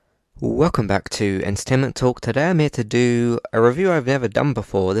Welcome back to Entertainment Talk. Today I'm here to do a review I've never done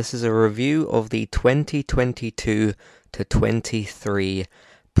before. This is a review of the 2022 to 23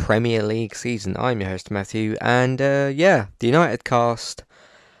 Premier League season. I'm your host Matthew, and the United cast.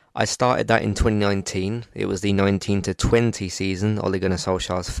 I started that in 2019. It was the 19 to 20 season, Ole Gunnar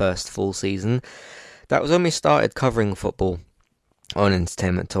Solskjaer's first full season. That was when we started covering football on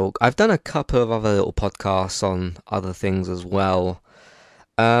Entertainment Talk. I've done a couple of other little podcasts on other things as well.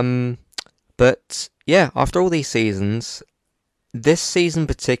 But yeah, after all these seasons, this season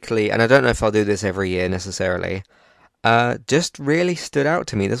particularly, and I don't know if I'll do this every year necessarily, just really stood out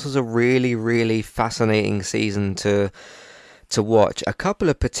to me. This was a really, really fascinating season to watch. A couple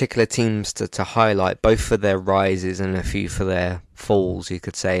of particular teams to highlight, both for their rises and a few for their falls, you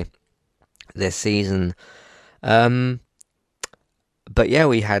could say, this season. But yeah,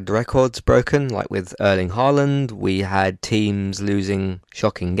 we had records broken, like with Erling Haaland. We had teams losing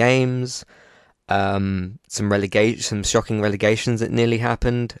shocking games. Some shocking relegations that nearly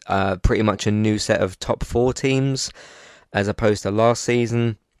happened. Pretty much a new set of top four teams, as opposed to last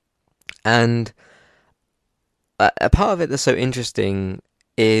season. And a part of it that's so interesting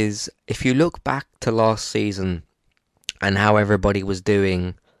is if you look back to last season and how everybody was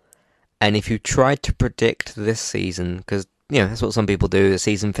doing, and if you tried to predict this season, because that's what some people do. The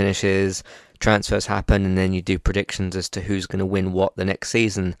season finishes, transfers happen, and then you do predictions as to who's going to win what the next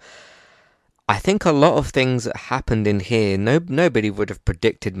season. I think a lot of things that happened in here, nobody would have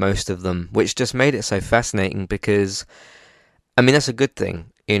predicted most of them, which just made it so fascinating because, that's a good thing.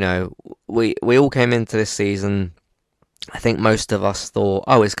 We all came into this season, I think most of us thought,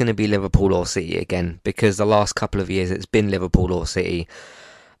 it's going to be Liverpool or City again, because the last couple of years it's been Liverpool or City.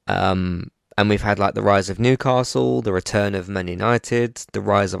 And we've had like the rise of Newcastle, the return of Man United, the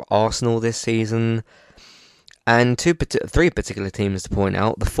rise of Arsenal this season, and three particular teams to point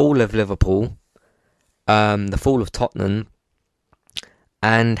out: the fall of Liverpool, the fall of Tottenham,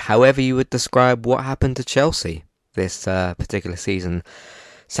 and however you would describe what happened to Chelsea this particular season,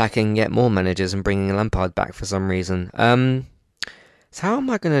 sacking yet more managers and bringing Lampard back for some reason. So how am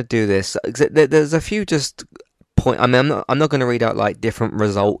I going to do this? There's a few just I'm not going to read out like different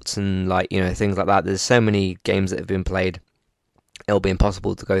results and things like that. There's so many games that have been played, it'll be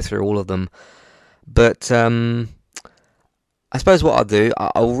impossible to go through all of them. But I suppose what I'll do,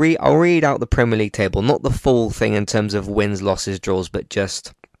 I'll read out the Premier League table, not the full thing in terms of wins, losses, draws, but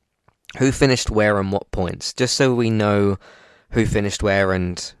just who finished where and what points, just so we know who finished where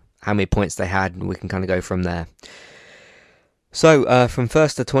and how many points they had, and we can kind of go from there. So from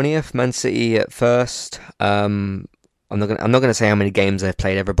 1st to 20th, Man City at first. I'm not going to say how many games they've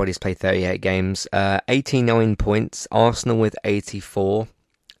played. Everybody's played 38 games. 89 points. Arsenal with 84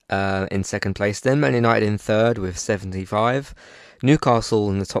 in second place. Then Man United in third with 75. Newcastle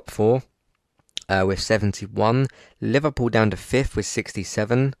in the top four with 71. Liverpool down to fifth with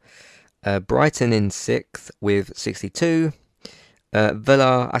 67. Brighton in sixth with 62.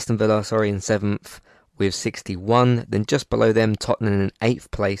 Aston Villa, in seventh with 61. Then just below them, Tottenham in 8th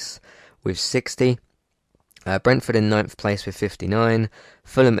place with 60. Brentford in 9th place with 59.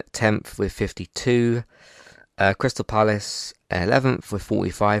 Fulham at 10th with 52. Crystal Palace 11th with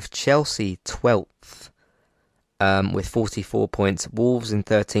 45. Chelsea 12th with 44 points. Wolves in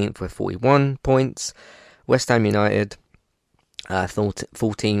 13th with 41 points. West Ham United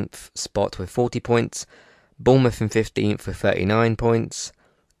 14th spot with 40 points. Bournemouth in 15th with 39 points.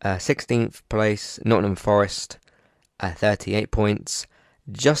 16th place, Nottingham Forest, 38 points.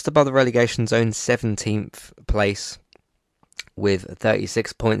 Just above the relegation zone, 17th place with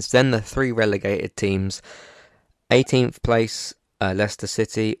 36 points. Then the three relegated teams. 18th place, Leicester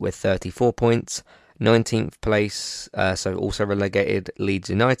City with 34 points. 19th place, so also relegated, Leeds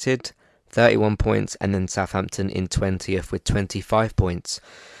United, 31 points. And then Southampton in 20th with 25 points.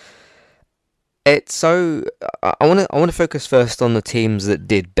 I want to focus first on the teams that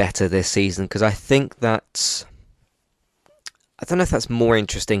did better this season, because I think I don't know if that's more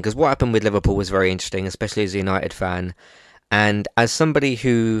interesting, because what happened with Liverpool was very interesting, especially as a United fan, and as somebody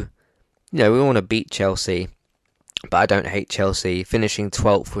who, we want to beat Chelsea, but I don't hate Chelsea. Finishing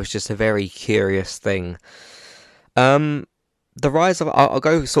 12th was just a very curious thing. The rise of, I'll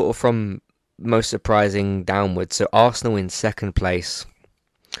go sort of from most surprising downwards. So Arsenal in second place.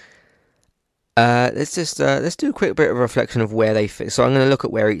 Let's do a quick bit of reflection of where they fit. So I'm going to look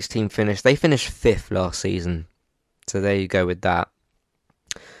at where each team finished. They finished 5th last season, so there you go with that.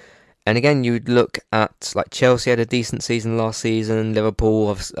 And again, you'd look at like Chelsea had a decent season last season.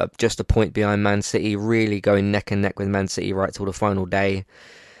 Liverpool just a point behind Man City, really going neck and neck with Man City right till the final day.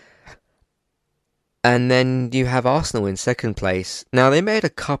 And then you have Arsenal in second place. Now they made a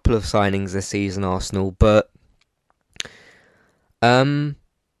couple of signings this season, Arsenal, but um,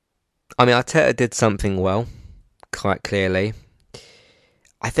 I mean Arteta did something well, quite clearly.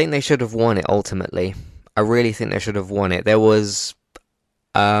 I think they should have won it ultimately. I really think they should have won it. There was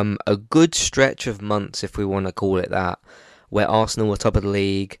a good stretch of months, if we want to call it that, where Arsenal were top of the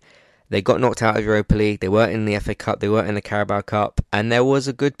league. They got knocked out of Europa League. They weren't in the FA Cup. They weren't in the Carabao Cup. And there was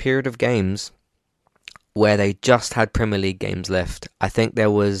a good period of games where they just had Premier League games left. I think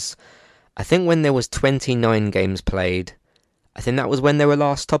when there was 29 games played, I think that was when they were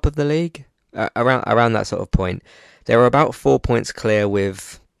last top of the league. Around that sort of point. They were about 4 points clear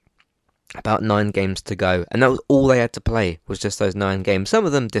with about 9 games to go, and that was all they had to play, was just those 9 games. Some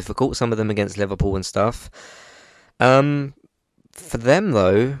of them difficult, some of them against Liverpool and stuff. For them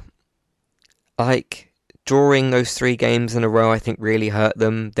though, like drawing those 3 games in a row, I think really hurt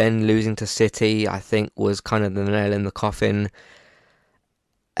them. Then losing to City, I think, was kind of the nail in the coffin.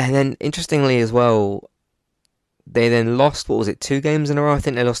 And then interestingly as well, they then lost, what was it, 2 games in a row? I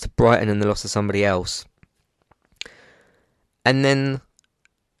think they lost to Brighton and they lost to somebody else. And then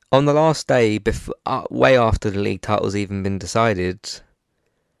on the last day, way after the league title's even been decided,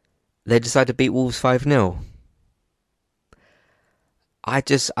 they decided to beat Wolves 5-0. I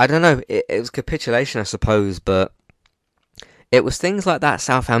don't know, it was capitulation, I suppose, but it was things like that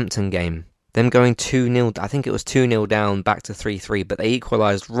Southampton game. Them going 2-0, I think it was 2-0 down, back to 3-3, but they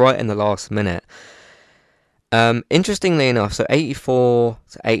equalised right in the last minute. Interestingly enough, so 84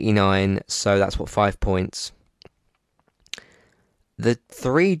 to 89, so that's 5 points. The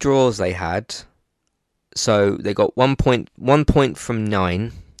 3 draws they had, so they got 1 point from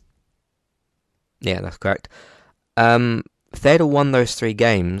 9. Yeah, that's correct. If they'd have won those 3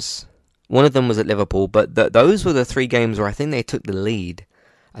 games, one of them was at Liverpool, but those were the 3 games where I think they took the lead.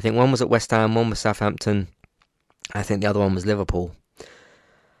 I think one was at West Ham, one was Southampton, I think the other one was Liverpool.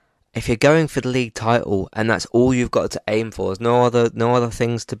 If you're going for the league title and that's all you've got to aim for, there's no other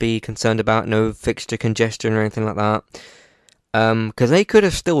things to be concerned about, no fixture congestion or anything like that. Because they could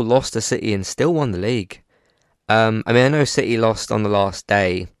have still lost to City and still won the league. I mean, I know City lost on the last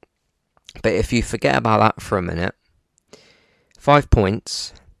day, but if you forget about that for a minute, 5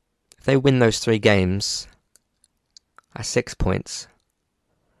 points. If they win those 3 games, that's 6 points.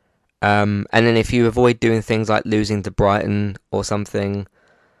 And then if you avoid doing things like losing to Brighton or something,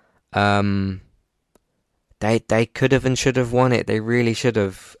 they could have and should have won it. They really should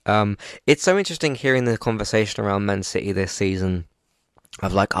have. It's so interesting hearing the conversation around Man City this season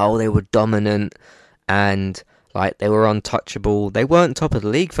of like, oh, they were dominant and like they were untouchable. They weren't top of the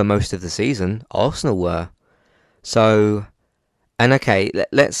league for most of the season. Arsenal were. So, and okay,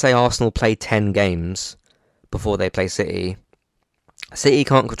 let's say Arsenal play 10 games before they play City. City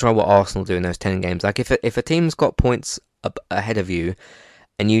can't control what Arsenal do in those 10 games. Like if a team's got points ahead of you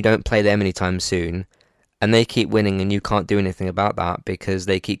and you don't play them anytime soon, and they keep winning and you can't do anything about that because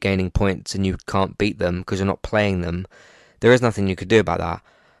they keep gaining points and you can't beat them because you're not playing them, there is nothing you could do about that.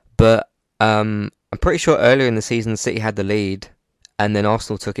 But I'm pretty sure earlier in the season City had the lead and then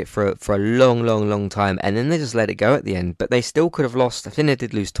Arsenal took it for a long time, and then they just let it go at the end. But they still could have lost. I think they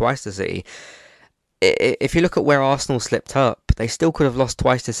did lose twice to City. If you look at where Arsenal slipped up, they still could have lost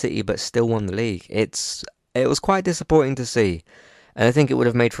twice to City but still won the league. It was quite disappointing to see. And I think it would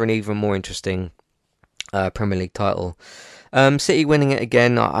have made for an even more interesting Premier League title. City winning it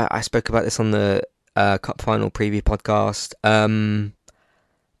again. I spoke about this on the Cup Final preview podcast.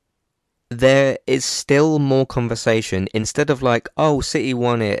 There is still more conversation. Instead of like, oh, City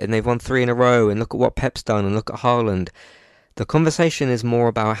won it and they've won 3 in a row and look at what Pep's done and look at Haaland. The conversation is more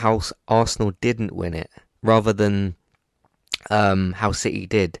about how Arsenal didn't win it rather than how City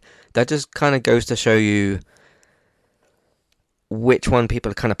did. That just kind of goes to show you which one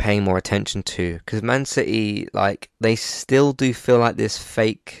people are kind of paying more attention to. Because Man City, like, they still do feel like this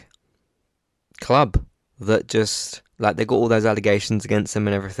fake club that just, like, they got all those allegations against them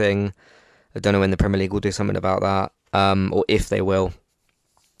and everything. I don't know when the Premier League will do something about that, or if they will.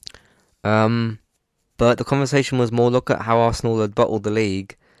 But the conversation was more look at how Arsenal had bottled the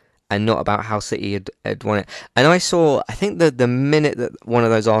league and not about how City had won it. And I think the minute that one of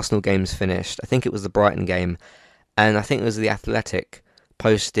those Arsenal games finished, I think it was the Brighton game, and I think it was The Athletic,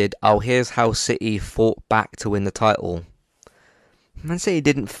 posted, oh, here's how City fought back to win the title. Man City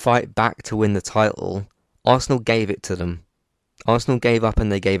didn't fight back to win the title. Arsenal gave it to them. Arsenal gave up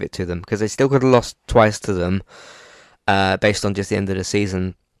and they gave it to them, because they still could have lost twice to them, based on just the end of the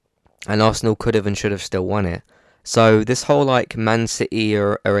season. And Arsenal could have and should have still won it. So this whole like Man City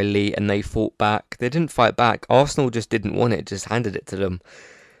are elite and they fought back. They didn't fight back. Arsenal just didn't want it, just handed it to them.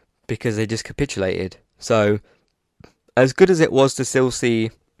 because they just capitulated. So, as good as it was to still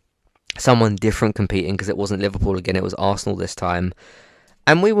see someone different competing, because it wasn't Liverpool again, it was Arsenal this time.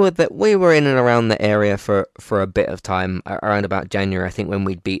 And we were in and around the area for a bit of time, around about January, I think, when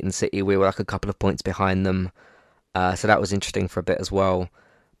we'd beaten City. We were like a couple of points behind them. So that was interesting for a bit as well.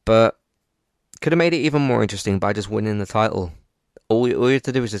 But could have made it even more interesting by just winning the title. All you had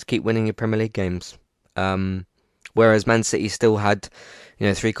to do was just keep winning your Premier League games. Whereas Man City still had,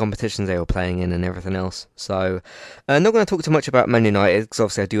 3 competitions they were playing in and everything else. So, not going to talk too much about Man United, because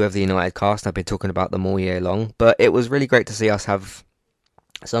obviously I do have the United cast, and I've been talking about them all year long. But it was really great to see us have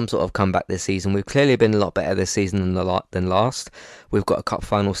some sort of comeback this season. We've clearly been a lot better this season than last. We've got a cup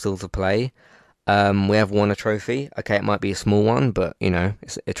final still to play. We have won a trophy. Okay, it might be a small one, but,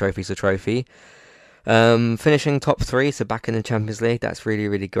 a trophy's a trophy. Finishing top 3, so back in the Champions League, that's really,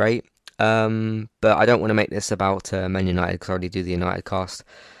 really great. But I don't want to make this about Man United, because I already do the United cast.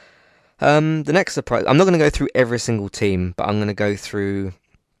 The next surprise, I'm not going to go through every single team, but I'm going to go through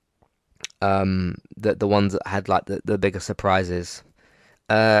the ones that had like the bigger surprises.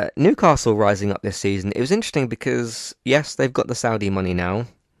 Newcastle rising up this season. It was interesting because, yes, they've got the Saudi money now.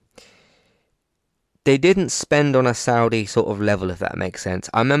 They didn't spend on a Saudi sort of level, if that makes sense.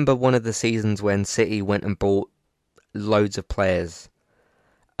 I remember one of the seasons when City went and bought loads of players.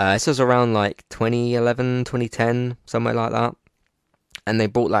 This was around like 2011, 2010, somewhere like that. And they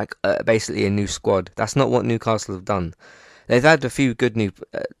bought like basically a new squad. That's not what Newcastle have done. They've had a few good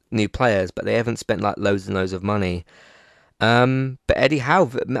new players, but they haven't spent like loads and loads of money. But Eddie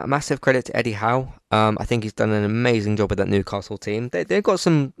Howe, massive credit to Eddie Howe. I think he's done an amazing job with that Newcastle team. They've got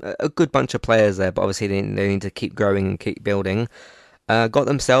a good bunch of players there, but obviously they need to keep growing and keep building. Got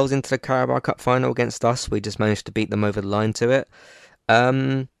themselves into the Carabao Cup final against us. We just managed to beat them over the line to it.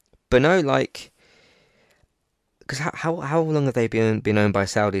 But no, like, because how long have they been owned by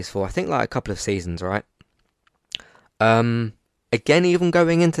Saudis for? I think like a couple of seasons, right? Again, even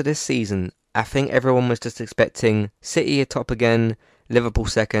going into this season, I think everyone was just expecting City atop again, Liverpool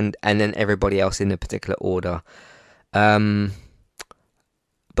second, and then everybody else in a particular order. But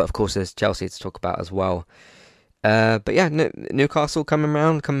of course, there's Chelsea to talk about as well. But yeah, Newcastle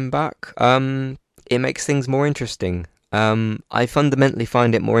coming back. It makes things more interesting. I fundamentally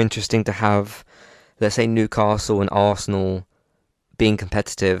find it more interesting to have, let's say, Newcastle and Arsenal being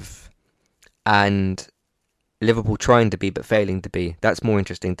competitive, and Liverpool trying to be but failing to be. That's more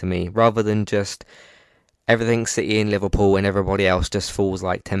interesting to me, rather than just everything City and Liverpool and everybody else just falls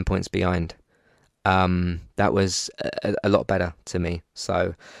like 10 points behind. That was a lot better to me.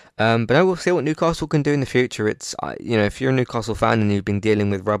 So, but I will see what Newcastle can do in the future. It's if you're a Newcastle fan and you've been dealing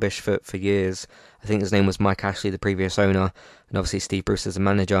with rubbish for years, I think his name was Mike Ashley, the previous owner, and obviously Steve Bruce as a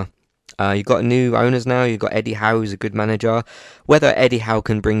manager. You've got new owners now. You've got Eddie Howe, who's a good manager. Whether Eddie Howe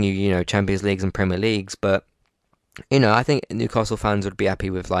can bring you, Champions Leagues and Premier Leagues, but I think Newcastle fans would be happy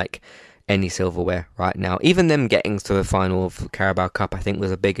with like any silverware right now. Even them getting to the final of the Carabao Cup, I think,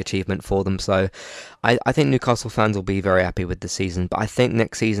 was a big achievement for them. So I think Newcastle fans will be very happy with the season. But I think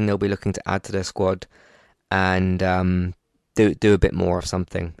next season they'll be looking to add to their squad and do a bit more of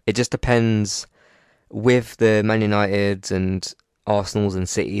something. It just depends with the Man Uniteds and Arsenals and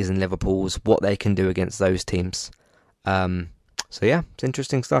Cities and Liverpools what they can do against those teams. So yeah, it's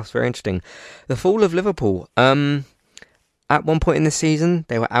interesting stuff. It's very interesting. The fall of Liverpool. At one point in the season,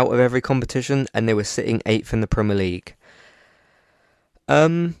 they were out of every competition and they were sitting 8th in the Premier League.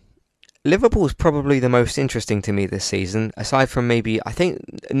 Liverpool is probably the most interesting to me this season, aside from maybe, I think,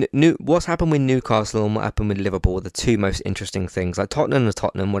 what's happened with Newcastle and what happened with Liverpool are the two most interesting things. Like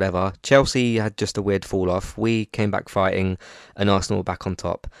Tottenham, whatever. Chelsea had just a weird fall off. We came back fighting and Arsenal were back on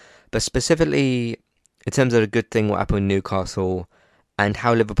top. But specifically, in terms of the good thing, what happened with Newcastle and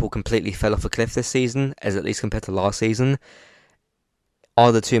how Liverpool completely fell off a cliff this season, as at least compared to last season,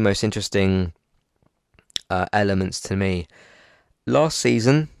 are the two most interesting elements to me. Last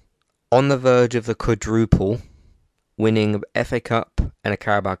season, on the verge of the quadruple, winning an FA Cup and a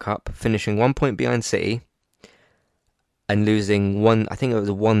Carabao Cup, finishing 1 point behind City, and losing I think it was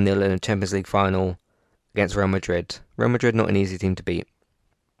 1-0 in a Champions League final against Real Madrid. Real Madrid, not an easy team to beat.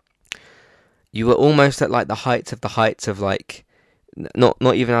 You were almost at like the heights of like, not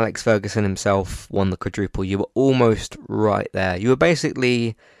even Alex Ferguson himself won the quadruple. You were almost right there. You were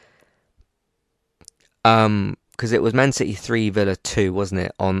basically, because it was Man City 3, Villa 2, wasn't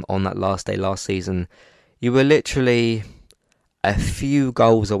it, on that last day last season. You were literally a few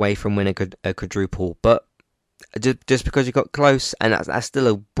goals away from winning a quadruple, but just because you got close, and that's still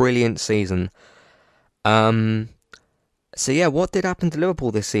a brilliant season. So yeah, what did happen to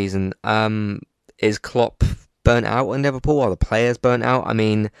Liverpool this season? Is Klopp burnt out on Liverpool? Are the players burnt out? I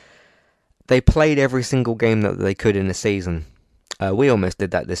mean, they played every single game that they could in the season. We almost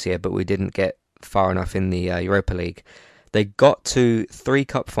did that this year, but we didn't get far enough in the Europa League. They got to 3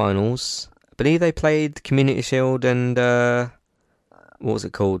 cup finals. I believe they played Community Shield and what was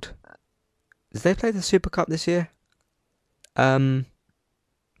it called? Did they play the Super Cup this year? No,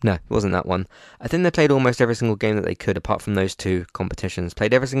 it wasn't that one. I think they played almost every single game that they could, apart from those 2 competitions.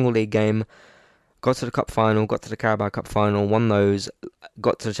 Played every single league game, got to the cup final, got to the Carabao Cup final, won those,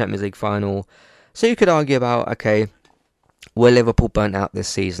 got to the Champions League final. So you could argue about, okay, were Liverpool burnt out this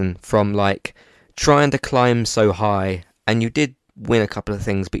season from like trying to climb so high, and you did win a couple of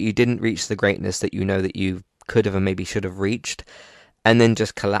things, but you didn't reach the greatness that you know that you could have and maybe should have reached, and then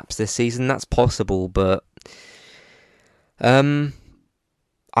just collapse this season. That's possible, but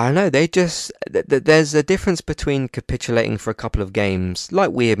I don't know, they just... There's a difference between capitulating for a couple of games,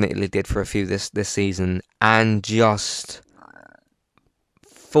 like we admittedly did for a few this season, and just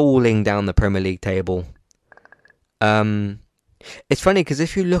falling down the Premier League table. It's funny, because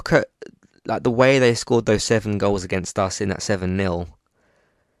if you look at like the way they scored those 7 goals against us in that 7-0,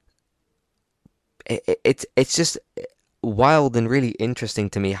 it's just wild and really interesting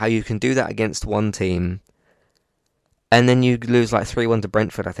to me how you can do that against one team, and then you lose like 3-1 to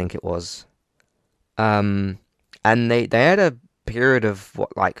Brentford, I think it was. And they had a period of,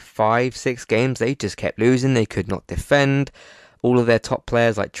 what, like 5-6 games, they just kept losing, they could not defend. All of their top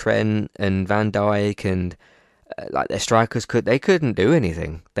players like Trent and Van Dijk and like their strikers couldn't do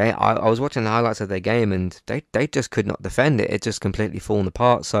anything. I was watching the highlights of their game, and they just could not defend it. It just completely fallen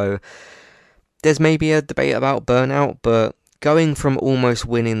apart. So there's maybe a debate about burnout, but going from almost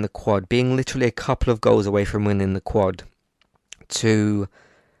winning the quad, being literally a couple of goals away from winning the quad, to,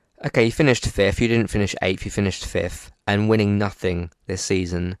 okay, you finished 5th, you didn't finish 8th, you finished 5th, and winning nothing this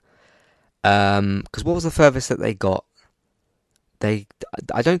season. Because what was the furthest that they got? I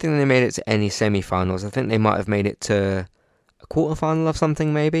don't think they made it to any semi-finals. I think they might have made it to a quarter-final of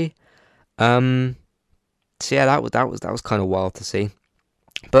something, maybe. So yeah, that was kind of wild to see.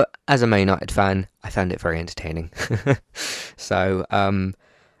 But as a Man United fan, I found it very entertaining. So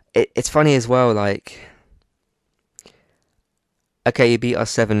it's funny as well. Like, okay, you beat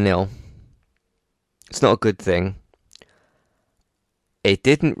us 7-0. It's not a good thing. It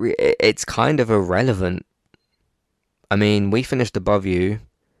didn't. It's kind of irrelevant. I mean, we finished above you.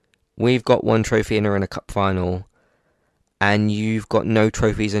 We've got 1 trophy and are in a cup final, and you've got no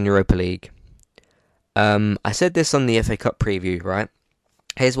trophies in Europa League. I said this on the FA Cup preview, right?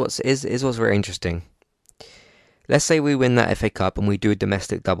 Here's what's very interesting. Let's say we win that FA Cup and we do a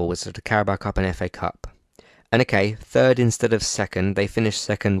domestic double, which is the Carabao Cup and FA Cup. And okay, 3rd instead of 2nd. They finished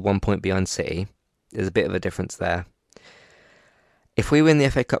 2nd, 1 point behind City. There's a bit of a difference there. If we win the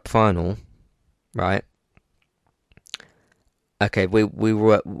FA Cup final, right? Okay, we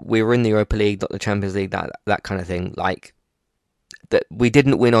were in the Europa League, not the Champions League, that kind of thing. Like, that we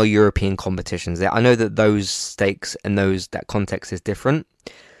didn't win our European competitions. I know that those stakes and that context is different.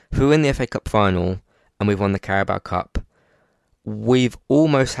 If we win the FA Cup final and we've won the Carabao Cup, we've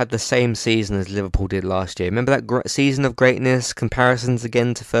almost had the same season as Liverpool did last year. Remember that season of greatness? Comparisons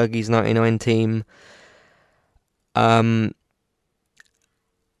again to Fergie's '99 team.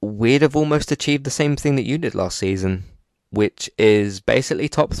 We'd have almost achieved the same thing that you did last season, which is basically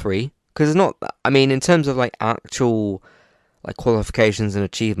top 3. Because it's not, I mean, in terms of like actual like qualifications and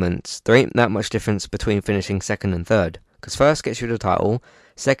achievements, there ain't that much difference between finishing 2nd and 3rd. Because 1st gets you the title,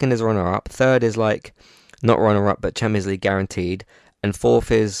 2nd is runner-up, 3rd is like not runner-up but Champions League guaranteed, and 4th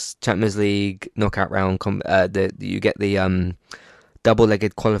is Champions League knockout round. You get the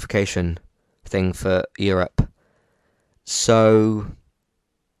double-legged qualification thing for Europe. So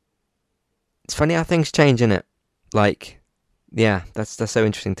it's funny how things change, isn't it? Like, yeah, that's so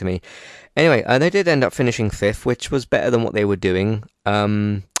interesting to me. Anyway, they did end up finishing 5th, which was better than what they were doing.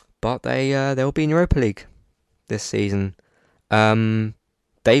 But they'll be in Europa League this season.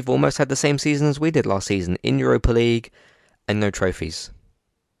 They've almost had the same season as we did last season, in Europa League and no trophies.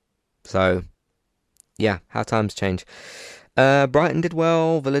 So, yeah, how times change. Brighton did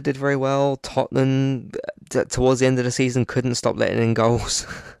well, Villa did very well, Tottenham, towards the end of the season, couldn't stop letting in goals.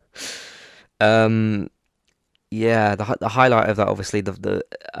 Yeah, the highlight of that, obviously,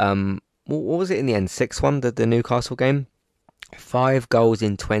 what was it in the end? 6-1, the Newcastle game? 5 goals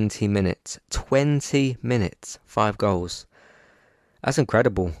in 20 minutes. 20 minutes, 5 goals. That's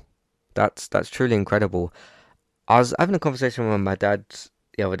incredible. That's truly incredible. I was having a conversation with my dad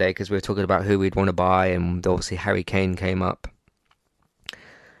the other day because we were talking about who we'd want to buy, and obviously Harry Kane came up.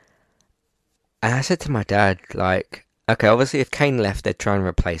 And I said to my dad, like, okay, obviously if Kane left, they'd try and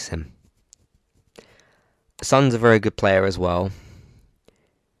replace him. Son's a very good player as well.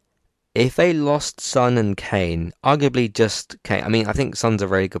 if they lost Son and Kane, arguably just Kane. I mean, I think Son's a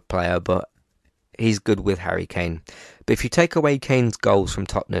very good player, but he's good with Harry Kane. But if you take away Kane's goals from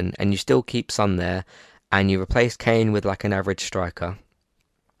Tottenham and you still keep Son there, and you replace Kane with like an average striker,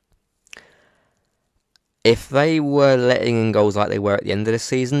 if they were letting in goals like they were at the end of the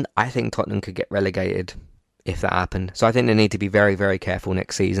season, I think Tottenham could get relegated if that happened. So I think they need to be very, very careful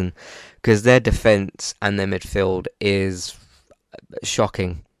next season because their defence and their midfield is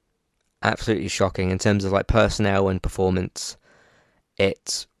shocking. Absolutely shocking in terms of like personnel and performance.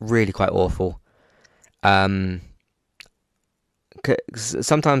 It's really quite awful.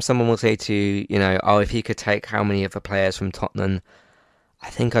 Sometimes someone will say to you, oh, if you could take how many of the players from Tottenham, I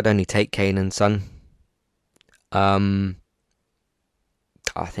think I'd only take Kane and Son. I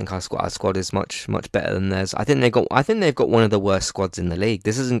think our squad is much better than theirs. I think they've got one of the worst squads in the league.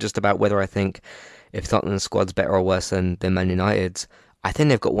 This isn't just about whether I think if Tottenham's squad's better or worse than Man United's. I think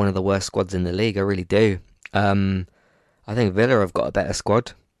they've got one of the worst squads in the league. I really do. I think Villa have got a better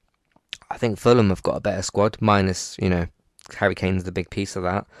squad. I think Fulham have got a better squad, minus Harry Kane's the big piece of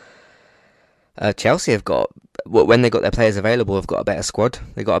that. Chelsea have got, when they got their players available, have got a better squad.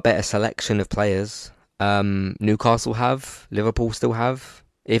 They've got a better selection of players. Newcastle have, Liverpool still have,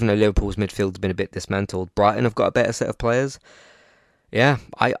 even though Liverpool's midfield's been a bit dismantled. Brighton have got a better set of players. Yeah,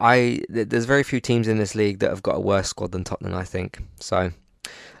 there's very few teams in this league that have got a worse squad than Tottenham, I think. So,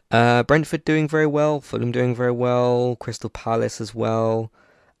 Brentford doing very well, Fulham doing very well, Crystal Palace as well.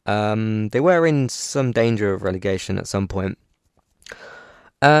 They were in some danger of relegation at some point.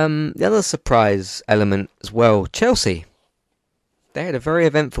 The other surprise element as well, Chelsea. They had a very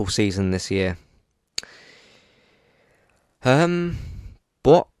eventful season this year.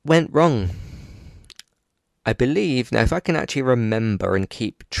 What went wrong? I believe, now if I can actually remember and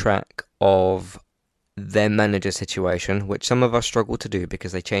keep track of their manager situation, which some of us struggle to do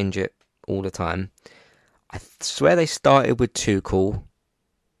because they change it all the time, I swear they started with Tuchel,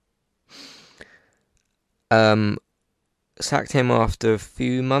 sacked him after a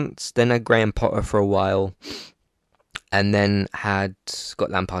few months, then had Graham Potter for a while, and then got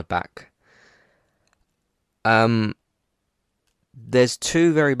Lampard back. There's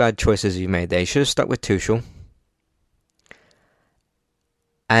two very bad choices you made there. You should have stuck with Tuchel.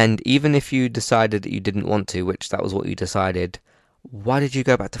 And even if you decided that you didn't want to, which that was what you decided, why did you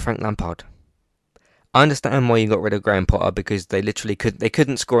go back to Frank Lampard? I understand why you got rid of Graham Potter, because they literally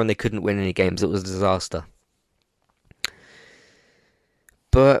couldn't score and they couldn't win any games. It was a disaster.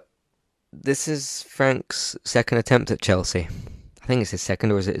 But this is Frank's second attempt at Chelsea. I think it's his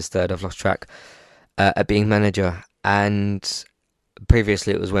second, or is it his third? I've lost track. At being manager. And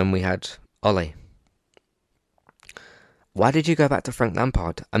previously it was when we had Ole. Why did you go back to Frank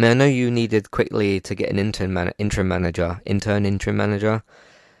Lampard? I mean, I know you needed quickly to get an interim manager,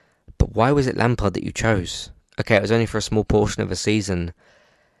 but why was it Lampard that you chose? Okay, it was only for a small portion of a season.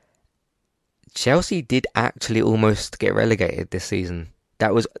 Chelsea did actually almost get relegated this season.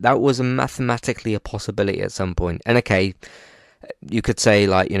 That was mathematically a possibility at some point. And okay, you could say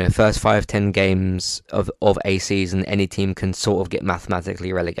first 5-10 games of a season, any team can sort of get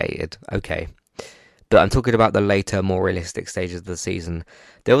mathematically relegated. Okay. But I'm talking about the later, more realistic stages of the season.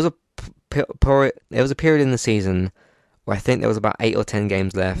 There was a period in the season where I think there was about 8 or 10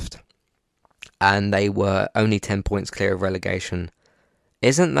 games left, and they were only 10 points clear of relegation.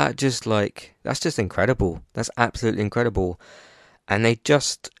 Isn't that just that's just incredible? That's absolutely incredible. And they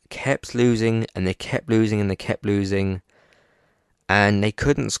just kept losing, and they kept losing, and they kept losing, and they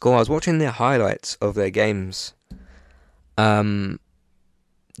couldn't score. I was watching their highlights of their games.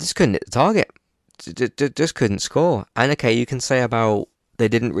 Just couldn't hit the target. Just couldn't score. And okay, you can say about they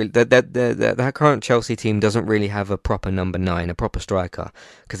didn't really. The current Chelsea team doesn't really have a proper number 9, a proper striker,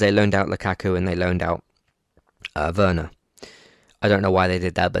 because they loaned out Lukaku and they loaned out Werner. I don't know why they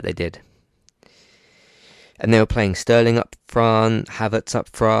did that, but they did. And they were playing Sterling up front, Havertz up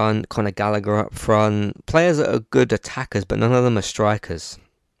front, Conor Gallagher up front. Players that are good attackers, but none of them are strikers.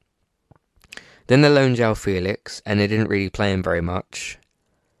 Then they loaned João Felix, and they didn't really play him very much.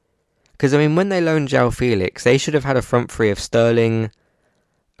 Because, I mean, when they loaned João Felix, they should have had a front three of Sterling,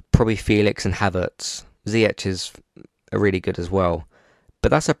 probably Felix and Havertz. Ziyech is really good as well. But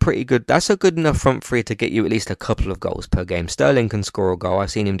that's a good enough front three to get you at least a couple of goals per game. Sterling can score a goal.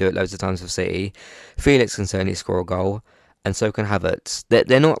 I've seen him do it loads of times for City. Felix can certainly score a goal. And so can Havertz.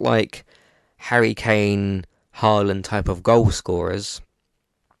 They're not like Harry Kane, Haaland type of goal scorers.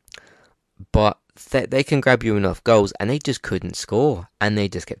 But they can grab you enough goals, and they just couldn't score. And they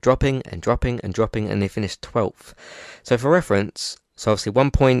just kept dropping and dropping and dropping, and they finished 12th. So for reference, obviously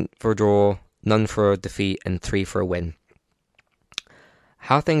 1 point for a draw, none for a defeat, and 3 for a win.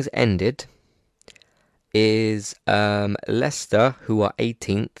 how things ended is Leicester, who are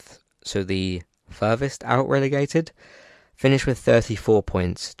 18th, so the furthest out relegated, finished with 34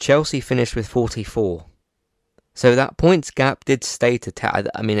 points. Chelsea finished with 44. So that points gap did stay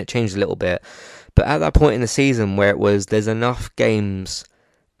to I mean, it changed a little bit, but at that point in the season where it was there's enough games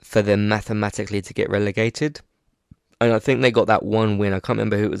for them mathematically to get relegated, and I think they got that one win. I can't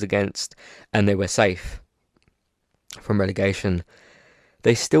remember who it was against, and they were safe from relegation.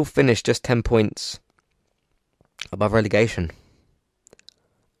 They still finished just 10 points above relegation.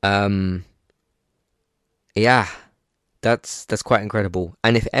 Yeah, that's quite incredible.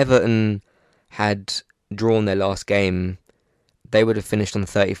 And if Everton had drawn their last game, they would have finished on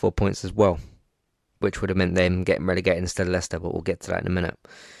 34 points as well, which would have meant them getting relegated instead of Leicester, but we'll get to that in a minute.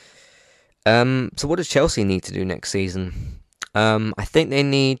 So what does Chelsea need to do next season? I think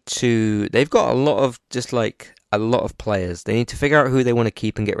they've got a lot of players. They need to figure out who they want to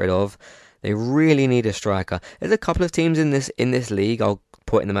keep and get rid of. They really need a striker. There's a couple of teams in this league, I'll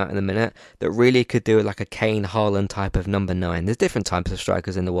point them out in a minute, that really could do like a Kane Haaland type of number 9. There's different types of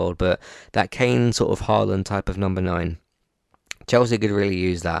strikers in the world, but that Kane sort of Haaland type of number 9. Chelsea could really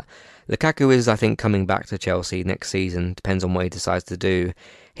use that. Lukaku is, I think, coming back to Chelsea next season. Depends on what he decides to do.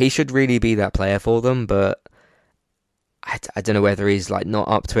 He should really be that player for them, but I don't know whether he's like not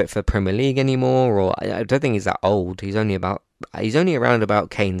up to it for Premier League anymore, or I don't think he's that old. He's only around about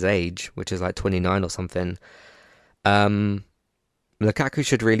Kane's age, which is like 29 or something. Lukaku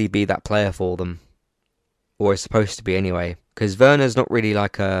should really be that player for them, or is supposed to be anyway, because Werner's not really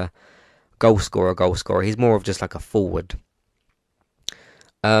like a goal scorer. He's more of just like a forward.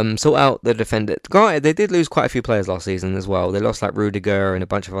 Sort out the defender. Granted, they did lose quite a few players last season as well. They lost like Rudiger and a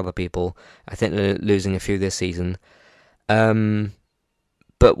bunch of other people. I think they're losing a few this season.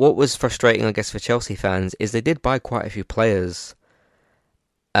 But what was frustrating, I guess, for Chelsea fans is they did buy quite a few players.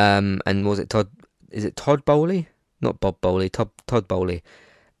 And was it Todd? Is it Todd Bowley? Not Bob Bowley. Todd Bowley.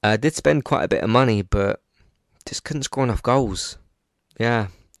 Did spend quite a bit of money, but just couldn't score enough goals. Yeah.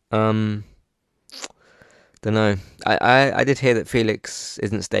 Don't know. I did hear that Felix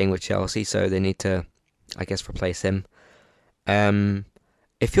isn't staying with Chelsea, so they need to, I guess, replace him.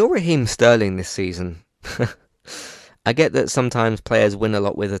 If you're Raheem Sterling this season, I get that sometimes players win a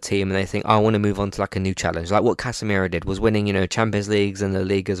lot with a team and they think, oh, I want to move on to like a new challenge. Like what Casemiro did, was winning, Champions Leagues and the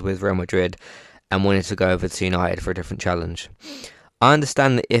Ligas with Real Madrid and wanted to go over to United for a different challenge. I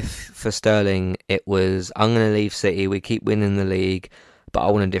understand that if for Sterling it was, I'm going to leave City, we keep winning the league, but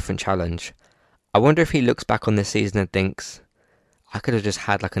I want a different challenge. I wonder if he looks back on this season and thinks, I could have just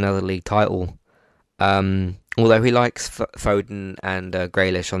had like another league title. Although he likes Foden and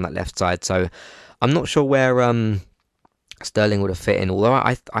Grealish on that left side, so I'm not sure where Sterling would have fit in. Although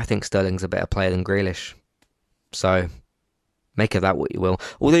I think Sterling's a better player than Grealish, so make of that what you will.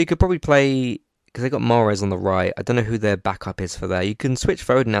 Although you could probably play, because they got Mahrez on the right. I don't know who their backup is for there. You can switch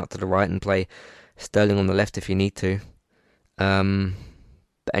Foden out to the right and play Sterling on the left if you need to.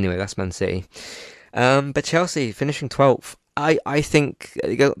 But anyway, that's Man City. But Chelsea finishing 12th. I think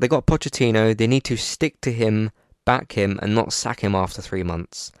they got Pochettino. They need to stick to him, back him, and not sack him after 3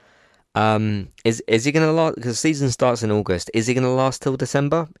 months. Is he going to last? Because the season starts in August. Is he going to last till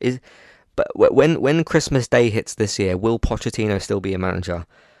December? But when Christmas Day hits this year, will Pochettino still be a manager?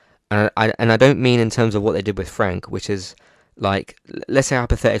 And I don't mean in terms of what they did with Frank, which is like, let's say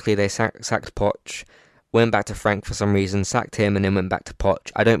hypothetically they sacked Poch, went back to Frank for some reason, sacked him, and then went back to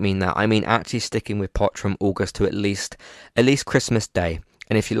Poch. I don't mean that. I mean actually sticking with Poch from August to at least Christmas Day.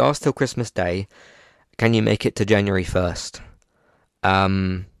 And if you last till Christmas Day, can you make it to January 1st?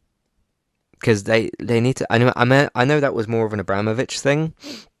 Because they need to. I know that was more of an Abramovich thing.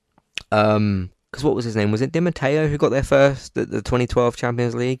 Because what was his name? Was it Di Matteo who got their first, the 2012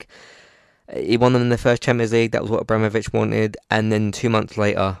 Champions League? He won them in their first Champions League. That was what Abramovich wanted. And then 2 months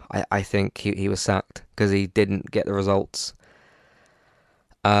later, I think he was sacked because he didn't get the results.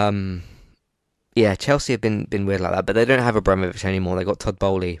 Yeah, Chelsea have been weird like that, but they don't have Abramovich anymore. They got Todd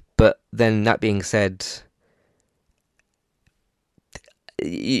Bowley. But then that being said,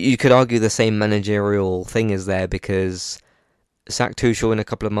 you could argue the same managerial thing is there, because sacked Tuchel in a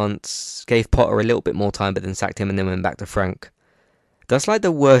couple of months, gave Potter a little bit more time, but then sacked him and then went back to Frank. That's like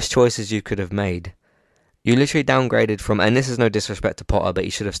the worst choices you could have made. You literally downgraded from, and this is no disrespect to Potter, but he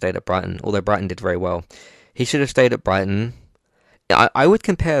should have stayed at Brighton, although Brighton did very well. He should have stayed at Brighton. I would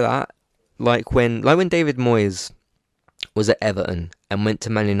compare that like when David Moyes was at Everton and went to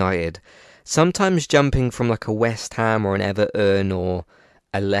Man United. Sometimes jumping from like a West Ham or an Everton or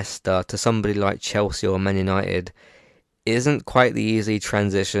a Leicester to somebody like Chelsea or Man United isn't quite the easy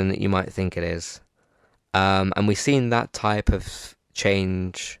transition that you might think it is. And we've seen that type of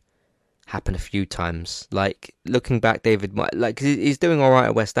change happen a few times. Like, looking back, David might, like, he's doing all right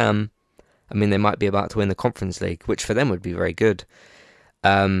at West Ham. I mean, they might be about to win the Conference League, which for them would be very good.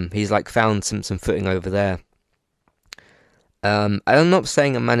 He's like found some footing over there. And I'm not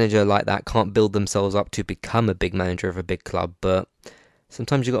saying a manager like that can't build themselves up to become a big manager of a big club, but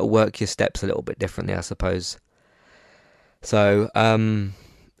sometimes you've got to work your steps a little bit differently, I suppose. So,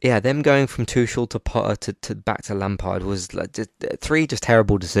 yeah, them going from Tuchel to Potter to back to Lampard was like three just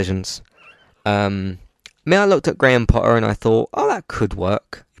terrible decisions. I looked at Graham Potter and I thought, oh, that could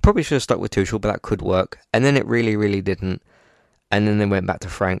work. You probably should have stuck with Tuchel, but that could work. And then it really, really didn't. And then they went back to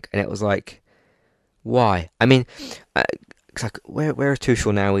Frank, and it was like, why? I mean, it's like, where is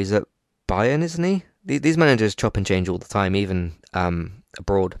Tuchel now? He's at Bayern, isn't he? These managers chop and change all the time, even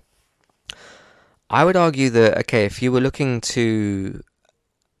abroad. I would argue that, okay, if you were looking to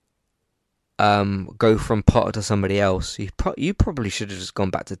go from Potter to somebody else, you probably should have just gone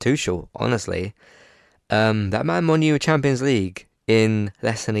back to Tuchel, honestly. That man won you a Champions League in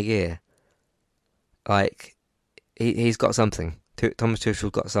less than a year. Like, he's got something. Thomas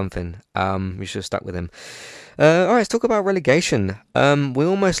Tuchel's got something. We should have stuck with him. Alright, let's talk about relegation. We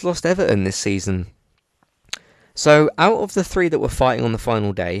almost lost Everton this season. So, out of the three that were fighting on the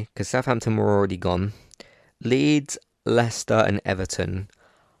final day, because Southampton were already gone, Leeds, Leicester and Everton,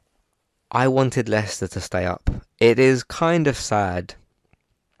 I wanted Leicester to stay up. It is kind of sad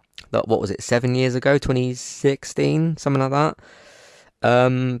that, 7 years ago, 2016, something like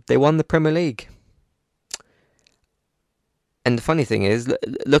that, they won the Premier League. And the funny thing is,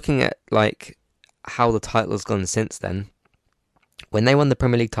 looking at like how the title has gone since then, when they won the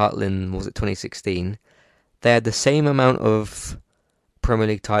Premier League title in, 2016, they had the same amount of Premier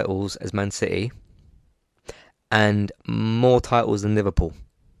League titles as Man City and more titles than Liverpool.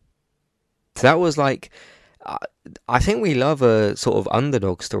 So that was like, I think we love a sort of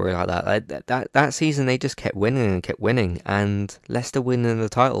underdog story like that. That season they just kept winning, and Leicester winning the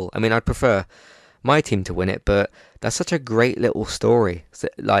title. I mean, I'd prefer my team to win it, but that's such a great little story. So,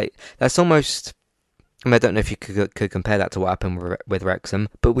 like, that's almost, I don't know if you could compare that to what happened with Wrexham,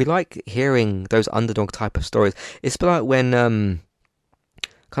 but we like hearing those underdog type of stories. It's like when, can't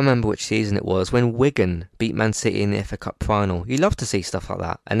remember which season it was, when Wigan beat Man City in the FA Cup final. You love to see stuff like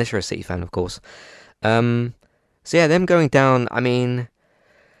that, unless you're a City fan, of course. So yeah, them going down, I mean,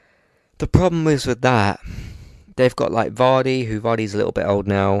 the problem is with that, they've got like Vardy's a little bit old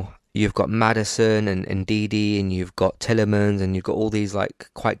now. You've got Maddison and Ndidi, and you've got Tielemans, and you've got all these like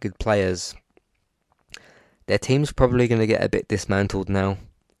quite good players. Their team's probably going to get a bit dismantled now.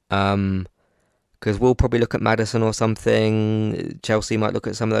 Because we'll probably look at Maddison or something. Chelsea might look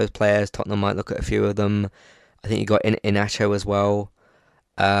at some of those players. Tottenham might look at a few of them. I think you got Inacho as well.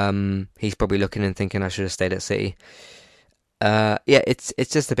 He's probably looking and thinking I should have stayed at City. Yeah, it's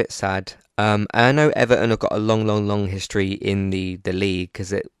just a bit sad. And I know Everton have got a long history in the league,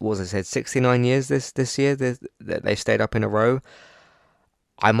 because it was, I said, 69 years this year that they stayed up in a row.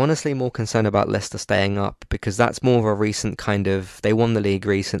 I'm honestly more concerned about Leicester staying up, because that's more of a recent kind of, they won the league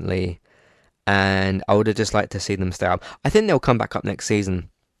recently, and I would have just liked to see them stay up. I think they'll come back up next season,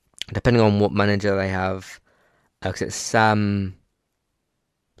 depending on what manager they have. Because it's Sam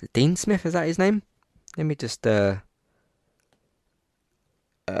Dean Smith, is that his name? Let me just click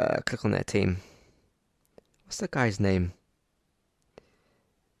on their team. What's the guy's name?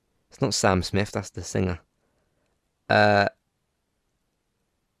 It's not Sam Smith, that's the singer.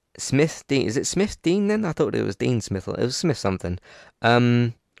 Smith Dean. Is it Smith Dean then? I thought it was Dean Smith. It was Smith something.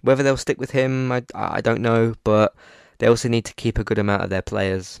 Whether they'll stick with him, I don't know, but they also need to keep a good amount of their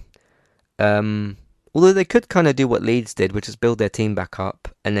players. Although they could kind of do what Leeds did, which is build their team back up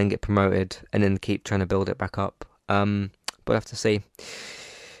and then get promoted and then keep trying to build it back up. But we'll have to see.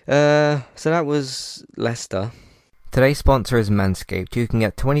 So that was Leicester. Today's sponsor is Manscaped. You can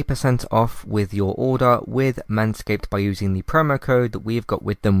get 20% off with your order with Manscaped by using the promo code that we've got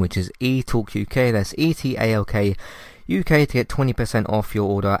with them, which is ETALKUK. That's ETALK UK to get 20% off your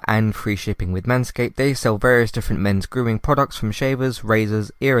order and free shipping with Manscaped. They sell various different men's grooming products, from shavers,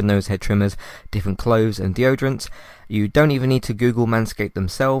 razors, ear and nose hair trimmers, different clothes and deodorants. You don't even need to Google Manscaped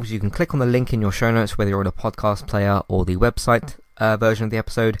themselves. You can click on the link in your show notes, whether you're on a podcast player or the website version of the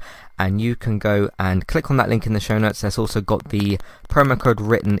episode, and you can go and click on that link in the show notes. There's also got the promo code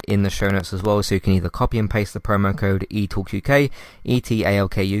written in the show notes as well, so you can either copy and paste the promo code ETALKUK,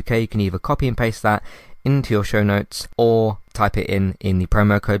 ETALKUK. You can either copy and paste that into your show notes or type it in the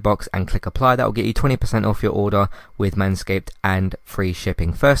promo code box and click apply. That will get you 20% off your order with Manscaped and free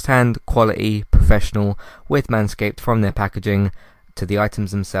shipping. First hand quality, professional with Manscaped, from their packaging to the items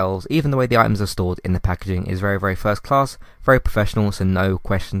themselves, even the way the items are stored in the packaging is very, very first class, very professional, so no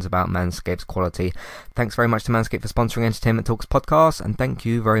questions about Manscaped's quality. Thanks very much to Manscaped for sponsoring Entertainment Talks podcast, and thank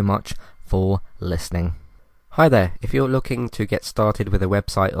you very much for listening. Hi there, if you're looking to get started with a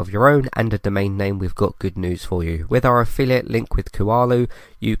website of your own and a domain name, we've got good news for you. With our affiliate link with Kualu,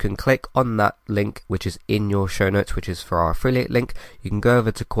 you can click on that link which is in your show notes, which is for our affiliate link. You can go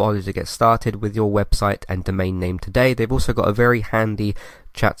over to Kualu to get started with your website and domain name today. They've also got a very handy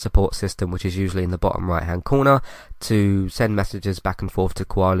chat support system, which is usually in the bottom right hand corner, to send messages back and forth to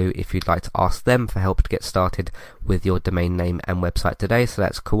Kualu if you'd like to ask them for help to get started with your domain name and website today. So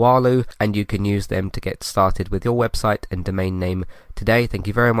that's Kualu, and you can use them to get started with your website and domain name today. Thank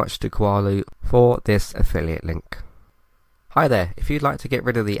you very much to Kualu for this affiliate link. Hi there, if you'd like to get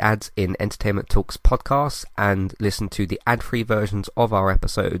rid of the ads in Entertainment Talks podcasts and listen to the ad-free versions of our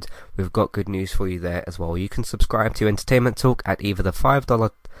episodes, we've got good news for you there as well. You can subscribe to Entertainment Talk at either the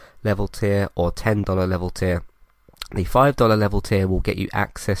 $5 level tier or $10 level tier. The $5 level tier will get you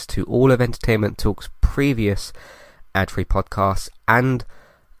access to all of Entertainment Talk's previous ad-free podcasts and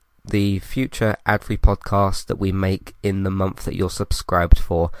the future ad-free podcasts that we make in the month that you're subscribed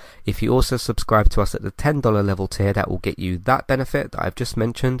for. If you also subscribe to us at the $10 level tier, that will get you that benefit that I've just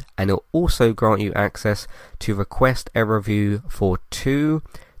mentioned, and it'll also grant you access to request a review for 2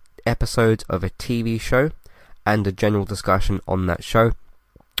 episodes of a TV show and a general discussion on that show,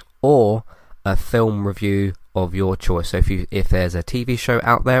 or a film review of your choice. So if there's a TV show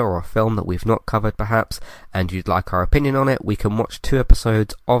out there or a film that we've not covered perhaps and you'd like our opinion on it, we can watch 2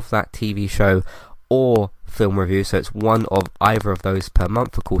 episodes of that TV show or film review. So it's one of either of those per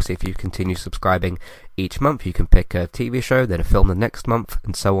month. Of course, if you continue subscribing each month, you can pick a TV show, then a film the next month,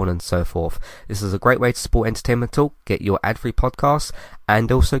 and so on and so forth. This is a great way to support Entertainment Talk, get your ad-free podcasts,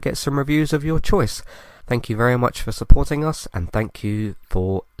 and also get some reviews of your choice. Thank you very much for supporting us, and thank you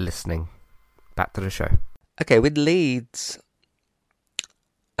for listening. Back to the show. Okay, with Leeds,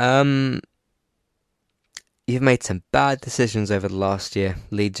 you've made some bad decisions over the last year,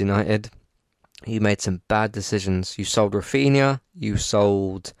 Leeds United. You made some bad decisions. You sold Rafinha, you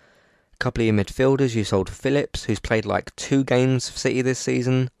sold a couple of your midfielders, you sold Phillips, who's played like 2 games for City this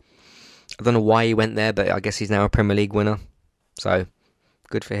season. I don't know why he went there, but I guess he's now a Premier League winner, so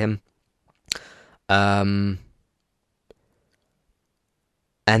good for him. And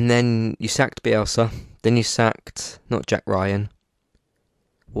then you sacked Bielsa. Then you sacked, not Jack Ryan.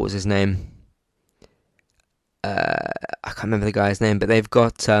 What was his name? I can't remember the guy's name, but they've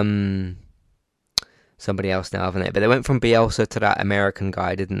got somebody else now, haven't they? But they went from Bielsa to that American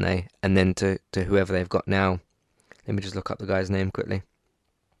guy, didn't they? And then to whoever they've got now. Let me just look up the guy's name quickly.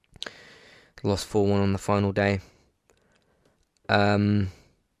 Lost 4-1 on the final day. Not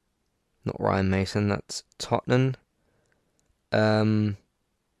Ryan Mason, that's Tottenham.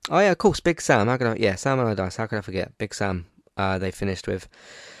 Oh yeah, of course, Big Sam. Sam Allardyce. How could I forget? Big Sam. They finished with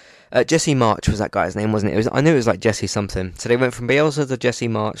Jesse March was that guy's name, wasn't it? I knew it was like Jesse something. So they went from Bielsa to Jesse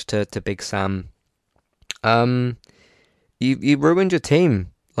March to Big Sam. You ruined your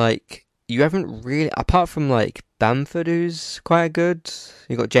team. Like, you haven't really, apart from like Bamford, who's quite good.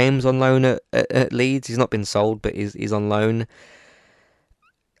 You got James on loan at Leeds. He's not been sold, but he's on loan.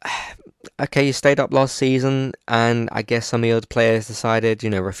 Okay, you stayed up last season, and I guess some of your players decided,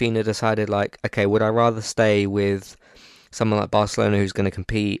 Rafinha decided, like, okay, would I rather stay with someone like Barcelona who's going to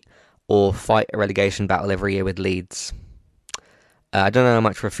compete, or fight a relegation battle every year with Leeds? I don't know how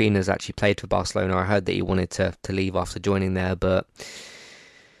much Rafinha's actually played for Barcelona. I heard that he wanted to leave after joining there,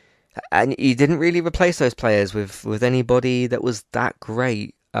 and you didn't really replace those players with anybody that was that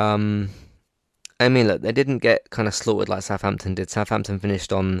great. I mean, look, they didn't get kind of slaughtered like Southampton did. Southampton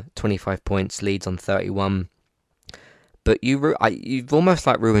finished on 25 points, Leeds on 31. But you've almost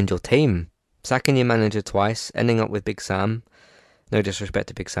like ruined your team. Sacking your manager twice, ending up with Big Sam. No disrespect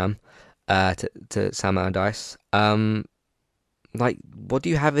to Big Sam, to Sam Allardyce. Like, what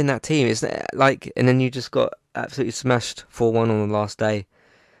do you have in that team? It's like, and then you just got absolutely smashed 4-1 on the last day.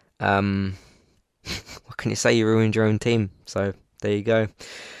 What can you say? You ruined your own team. So there you go.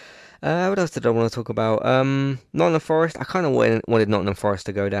 What else did I want to talk about? Nottingham Forest. I kind of wanted Nottingham Forest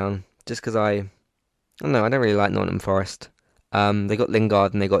to go down, just because I don't know, I don't really like Nottingham Forest. They got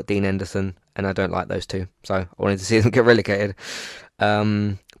Lingard and they got Dean Henderson, and I don't like those two, so I wanted to see them get relegated.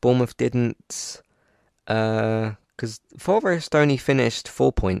 Bournemouth didn't, because Forest only finished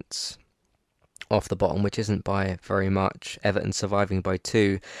 4 points off the bottom, which isn't by very much. Everton surviving by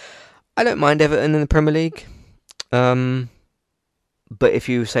 2. I don't mind Everton in the Premier League. But if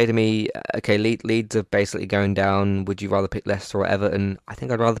you say to me, okay, Leeds are basically going down, would you rather pick Leicester or Everton? I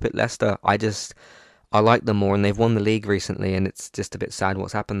think I'd rather pick Leicester. I I like them more, and they've won the league recently, and it's just a bit sad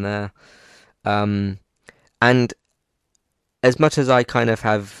what's happened there. Um, and as much as I kind of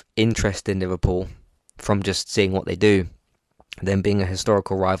have interest in Liverpool from just seeing what they do, them being a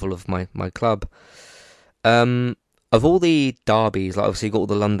historical rival of my club, um, of all the derbies, like obviously you've got all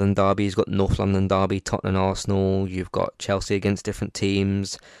the London derbies, you've got North London derby, Tottenham, Arsenal, you've got Chelsea against different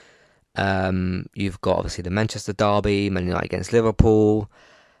teams, you've got obviously the Manchester derby, Man United against Liverpool.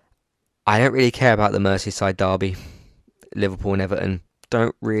 I don't really care about the Merseyside derby, Liverpool and Everton.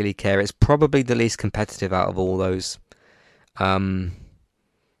 Don't really care. It's probably the least competitive out of all those. Um,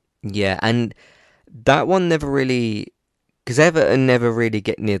 yeah, and that one never really, because Everton never really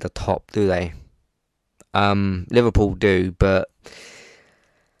get near the top, do they? Liverpool do, but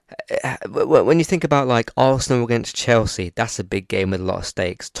when you think about like Arsenal against Chelsea, that's a big game with a lot of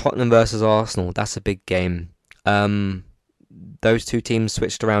stakes. Tottenham versus Arsenal, that's a big game. Those two teams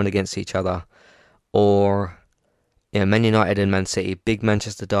switched around against each other, or Man United and Man City, big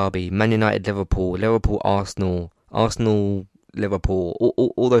Manchester derby, Man United Liverpool, Liverpool Arsenal, Arsenal Liverpool,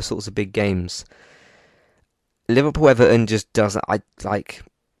 all those sorts of big games. Liverpool Everton just doesn't. I like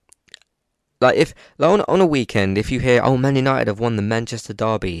if like on a weekend, if you hear, oh, Man United have won the Manchester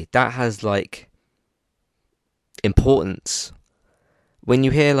derby, that has like importance. When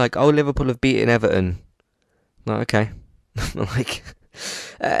you hear like, oh, Liverpool have beaten Everton, like okay, like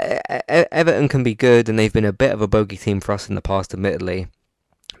Everton can be good, and they've been a bit of a bogey team for us in the past, admittedly.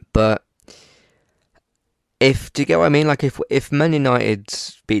 But do you get what I mean? Like if Man United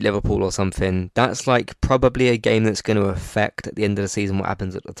beat Liverpool or something, that's like probably a game that's going to affect at the end of the season what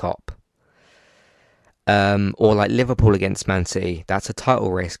happens at the top. Or like Liverpool against Man City, that's a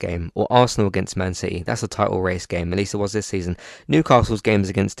title race game. Or Arsenal against Man City, that's a title race game. At least it was this season. Newcastle's games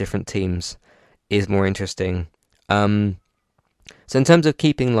against different teams is more interesting. So in terms of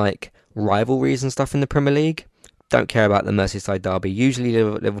keeping like rivalries and stuff in the Premier League, don't care about the Merseyside derby. Usually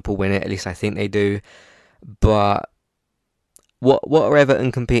Liverpool win it, at least I think they do. But what are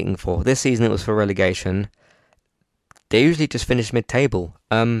Everton competing for? This season it was for relegation. They usually just finish mid-table.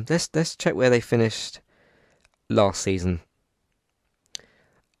 Let's check where they finished last season.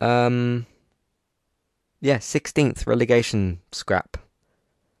 Yeah, 16th relegation scrap.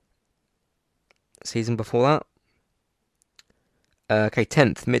 Season before that. Okay,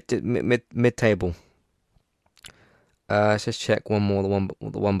 10th mid table. Let's just check one more. The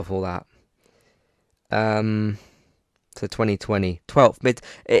one before that. So 2020, 12th mid.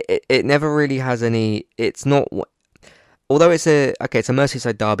 It never really has any. It's not. Although it's a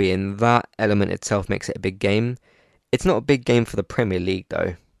Merseyside derby, and that element itself makes it a big game. It's not a big game for the Premier League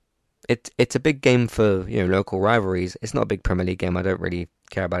though. It's a big game for local rivalries. It's not a big Premier League game. I don't really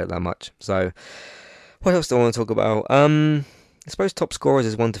care about it that much. So what else do I want to talk about? I suppose top scorers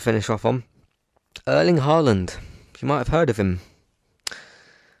is one to finish off on. Erling Haaland. You might have heard of him.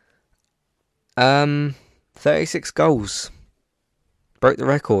 36 goals. Broke the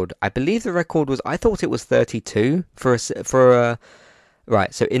record. I believe the record was. I thought it was 32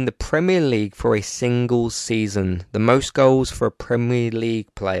 right. So in the Premier League for a single season, the most goals for a Premier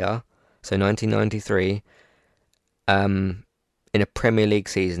League player. So 1993. In a Premier League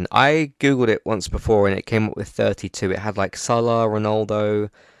season. I googled it once before and it came up with 32. It had like Salah, Ronaldo,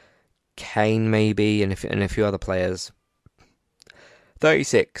 Kane maybe, and a few other players.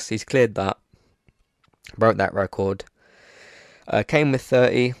 36. He's cleared that. Broke that record. Kane with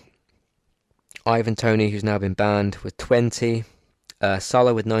 30. Ivan Toney, who's now been banned, with 20.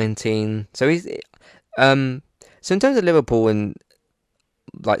 Salah with 19. So he's so in terms of Liverpool and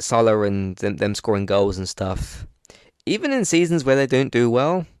like Salah and them scoring goals and stuff, even in seasons where they don't do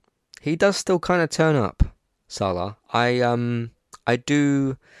well, he does still kind of turn up. Salah, I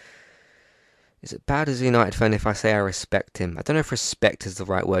do. Is it bad as a United fan if I say I respect him? I don't know if respect is the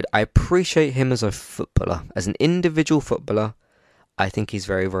right word. I appreciate him as a footballer, as an individual footballer. I think he's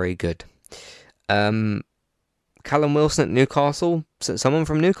very, very good. Callum Wilson at Newcastle, someone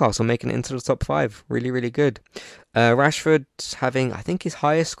from Newcastle making it into the top 5. Really, really good. Rashford having, I think, his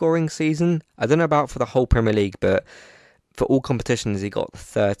highest scoring season. I don't know about for the whole Premier League, but for all competitions, he got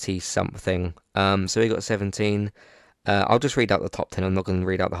 30-something. So he got 17. I'll just read out the top 10. I'm not going to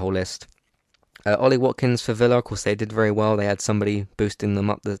read out the whole list. Ollie Watkins for Villa, of course, they did very well. They had somebody boosting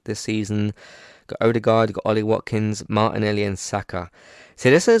them up this season. Got Odegaard, got Ollie Watkins, Martinelli, and Saka. So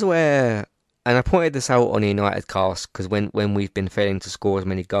this is where, and I pointed this out on the United cast, because when we've been failing to score as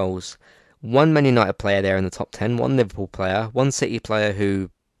many goals, one Man United player there in the top 10, one Liverpool player, one City player who,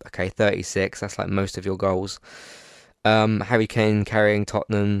 36, that's like most of your goals. Harry Kane carrying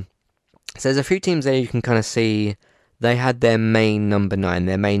Tottenham. So there's a few teams there you can kind of see they had their main number 9,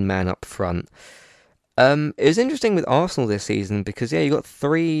 their main man up front. It was interesting with Arsenal this season because you got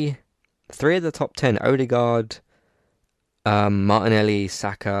three of the top 10: Odegaard, Martinelli,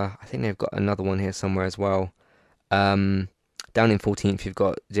 Saka. I think they've got another one here somewhere as well. Um, Down in 14th, you've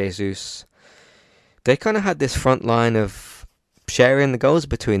got Jesus. They kind of had this front line of sharing the goals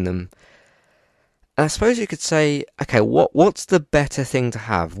between them. And I suppose you could say, okay, what's the better thing to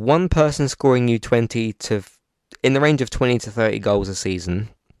have? One person scoring you in the range of 20 to 30 goals a season,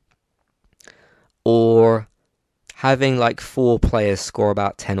 or having like four players score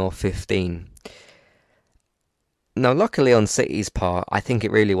about 10 or 15. Now, luckily on City's part, I think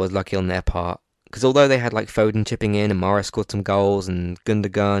it really was lucky on their part. Because although they had like Foden chipping in and Morris scored some goals and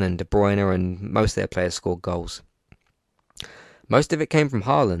Gundogan and De Bruyne and most of their players scored goals, most of it came from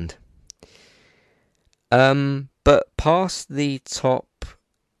Haaland. But past the top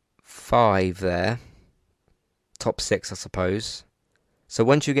five there, top six I suppose. So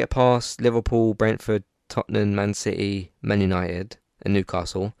once you get past Liverpool, Brentford, Tottenham, Man City, Man United and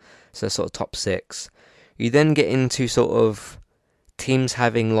Newcastle, so sort of top six, you then get into sort of teams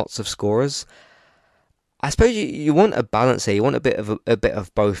having lots of scorers. I suppose you want a balance here. You want a bit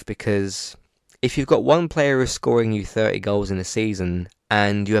of both, because if you've got one player who's scoring you 30 goals in a season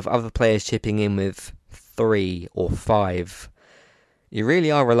and you have other players chipping in with 3 or 5, you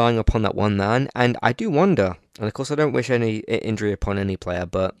really are relying upon that one man. And I do wonder, and of course I don't wish any injury upon any player,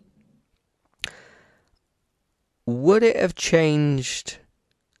 but would it have changed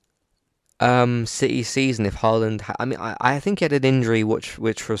City's season if Haaland I think he had an injury which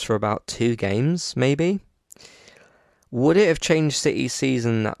was for about 2 games, maybe. Would it have changed City's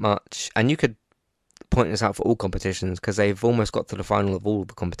season that much? And you could point this out for all competitions, because they've almost got to the final of all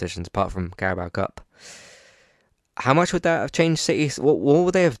the competitions apart from Carabao Cup. How much would that have changed City? What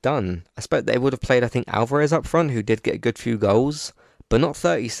would they have done? I suppose they would have played, I think, Alvarez up front, who did get a good few goals, but not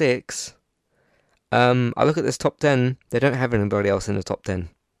 36. I look at this top 10, they don't have anybody else in the top 10.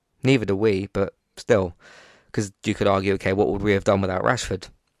 Neither do we, but still. Because you could argue, okay, what would we have done without Rashford?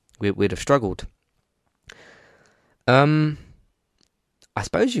 We'd have struggled. I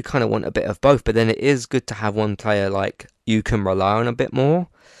suppose you kind of want a bit of both, but then it is good to have one player like you can rely on a bit more.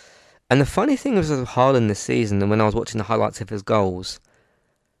 And the funny thing was with Haaland this season, and when I was watching the highlights of his goals,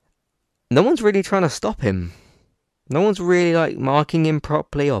 no one's really trying to stop him. No one's really like marking him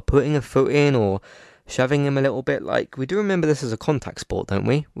properly or putting a foot in or shoving him a little bit. Like, we do remember this as a contact sport, don't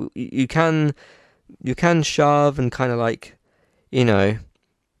we? You can shove and kind of like,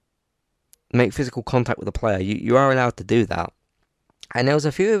 make physical contact with a player. You are allowed to do that. And there was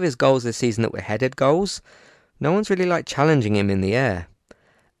a few of his goals this season that were headed goals. No one's really like challenging him in the air.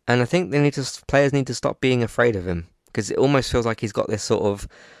 And I think players need to stop being afraid of him, because it almost feels like he's got this sort of,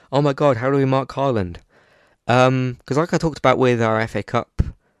 oh my god, how do we mark Haaland? Because like I talked about with our FA Cup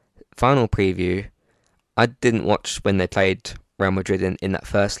final preview, I didn't watch when they played Real Madrid in that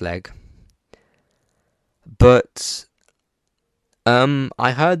first leg. But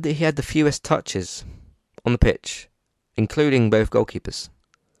I heard that he had the fewest touches on the pitch, including both goalkeepers.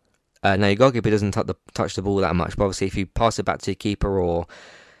 Now, your goalkeeper doesn't touch the ball that much, but obviously if you pass it back to your keeper, or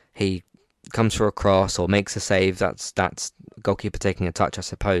he comes for a cross or makes a save, that's goalkeeper taking a touch, I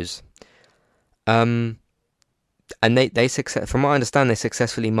suppose. And from what I understand, they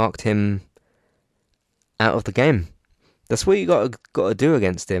successfully marked him out of the game. That's what you got to do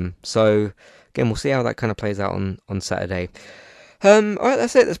against him. So again, we'll see how that kind of plays out on Saturday. Alright,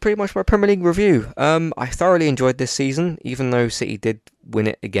 that's it. That's pretty much my Premier League review. I thoroughly enjoyed this season, even though City did win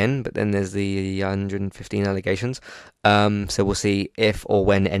it again, but then there's the 115 allegations. So we'll see if or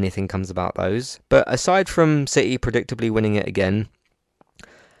when anything comes about those. But aside from City predictably winning it again,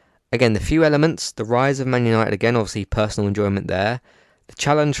 the few elements, the rise of Man United again, obviously personal enjoyment there. The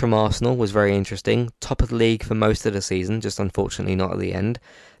challenge from Arsenal was very interesting. Top of the league for most of the season, just unfortunately not at the end.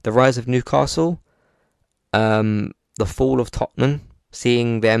 The rise of Newcastle. The fall of Tottenham,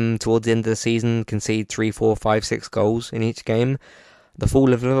 seeing them towards the end of the season concede 3, 4, 5, 6 goals in each game. The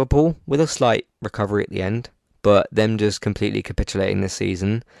fall of Liverpool, with a slight recovery at the end, but them just completely capitulating this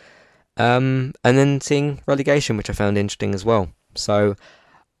season. And then seeing relegation, which I found interesting as well. So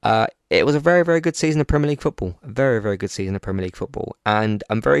it was a very, very good season of Premier League football. A very, very good season of Premier League football. And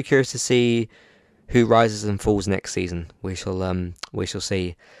I'm very curious to see who rises and falls next season. We shall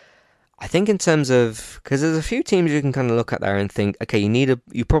see. I think in terms of, because there's a few teams you can kind of look at there and think, okay,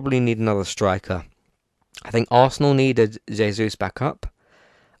 you probably need another striker. I think Arsenal needed Jesus back up.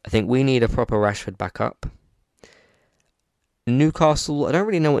 I think we need a proper Rashford back up. Newcastle, I don't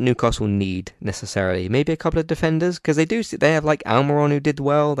really know what Newcastle need necessarily. Maybe a couple of defenders, because they have like Almiron who did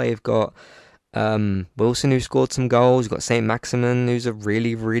well. They've got Wilson, who scored some goals. You've got Saint Maximin, who's a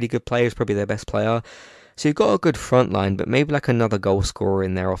really, really good player. He's probably their best player. So you've got a good front line, but maybe like another goal scorer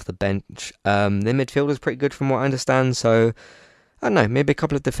in there off the bench. Their midfield is pretty good from what I understand. So I don't know, maybe a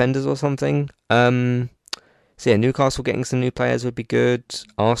couple of defenders or something. So yeah, Newcastle getting some new players would be good.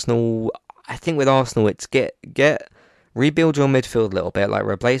 Arsenal, I think with Arsenal, it's rebuild your midfield a little bit, like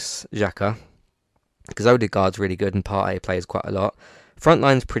replace Xhaka, because Odegaard's really good and Partey plays quite a lot. Front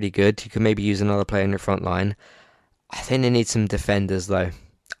line's pretty good. You could maybe use another player in your front line. I think they need some defenders though.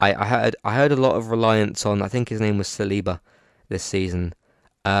 I heard a lot of reliance on, I think his name was Saliba this season.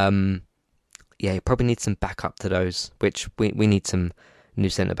 Yeah, you probably need some backup to those, which we need some new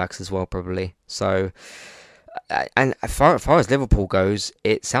centre backs as well probably. So, and as far as Liverpool goes,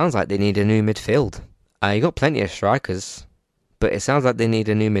 it sounds like they need a new midfield. You got plenty of strikers, but it sounds like they need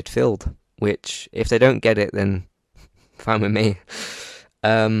a new midfield. Which, if they don't get it, then fine with me.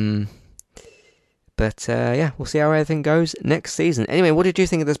 But yeah, we'll see how everything goes next season. Anyway, what did you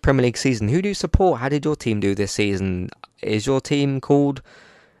think of this Premier League season? Who do you support? How did your team do this season? Is your team called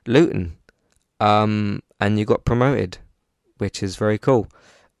Luton? And you got promoted, which is very cool.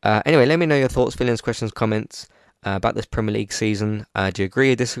 Anyway, let me know your thoughts, feelings, questions, comments about this Premier League season. Do you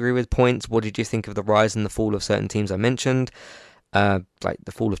agree or disagree with points? What did you think of the rise and the fall of certain teams I mentioned? Like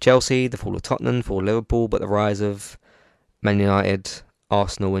the fall of Chelsea, the fall of Tottenham, the fall of Liverpool, but the rise of Man United,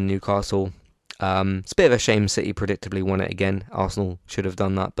 Arsenal and Newcastle. It's a bit of a shame City predictably won it again. Arsenal should have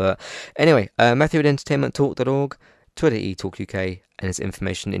done that. But anyway, Matthew at entertainmenttalk.org, Twitter eTalkUK, and it's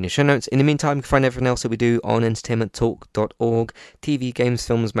information in your show notes. In the meantime, you can find everything else that we do on entertainmenttalk.org. TV, games,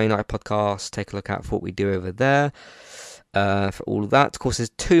 films, Man United podcast. Take a look out for what we do over there. For all of that, of course, there's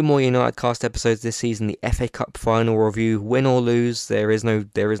 2 more United Cast episodes this season. The FA Cup final review, win or lose, there is no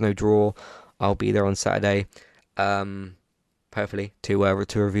draw. I'll be there on Saturday, hopefully to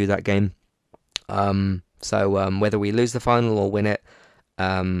review that game. So whether we lose the final or win it,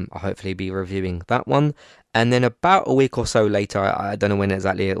 I'll hopefully be reviewing that one. And then about a week or so later, I don't know when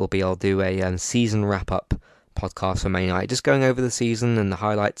exactly it will be, I'll do a season wrap-up podcast for Man United, just going over the season and the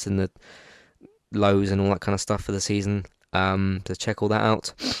highlights and the lows and all that kind of stuff for the season. To check all that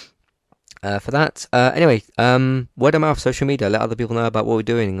out. For that, anyway, word of mouth, social media, let other people know about what we're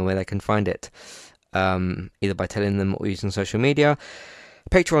doing and where they can find it. Either by telling them what we're using on social media.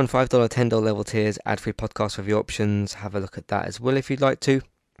 Patreon, $5, $10 level tiers, ad-free podcast review options. Have a look at that as well if you'd like to.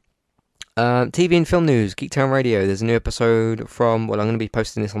 TV and film news, Geektown Radio. There's a new episode from, well, I'm going to be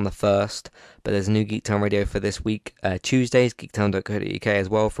posting this on the 1st, but there's a new Geektown Radio for this week. Tuesdays, geektown.co.uk as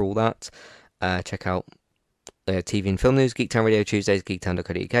well for all that. Check out TV and film news, Geektown Radio Tuesdays,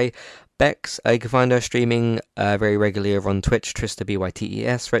 geektown.co.uk. Bex, you can find her streaming very regularly over on Twitch, Trista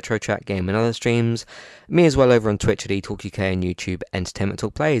BYTES, Retro Chat Game and other streams. Me as well over on Twitch at eTalkUK and YouTube, Entertainment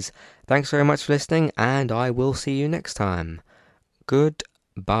Talk Plays. Thanks very much for listening, and I will see you next time.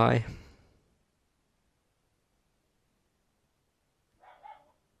 Goodbye.